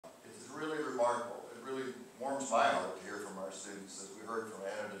remarkable. It really warms my heart to hear from our students, as we heard from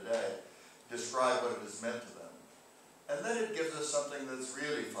Anna today, describe what it has meant to them. And then it gives us something that's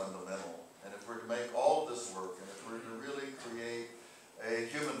really fundamental. And if we're to make all of this work, and if we're to really create a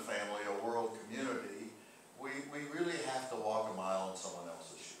human family, a world community, we really have to walk a mile in someone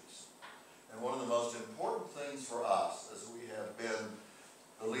else's shoes. And one of the most important things for us, as we have been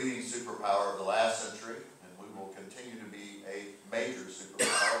the leading superpower of the last century, and we will continue to be a major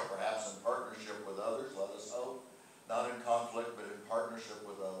superpower, perhaps in partnership with others, let us hope, not in conflict, but in partnership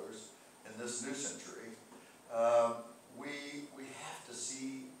with others in this new century. We have to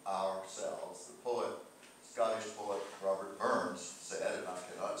see ourselves. The poet, Scottish poet Robert Burns said, and I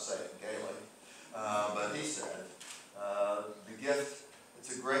cannot say it in Gaelic, but he said, the gift,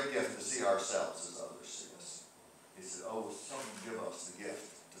 it's a great gift to see ourselves as others see us. He said, oh, will someone give us the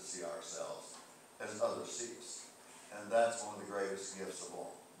gift to see ourselves as others see us? And that's one of the greatest gifts of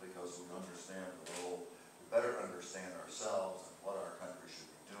all, because we understand the role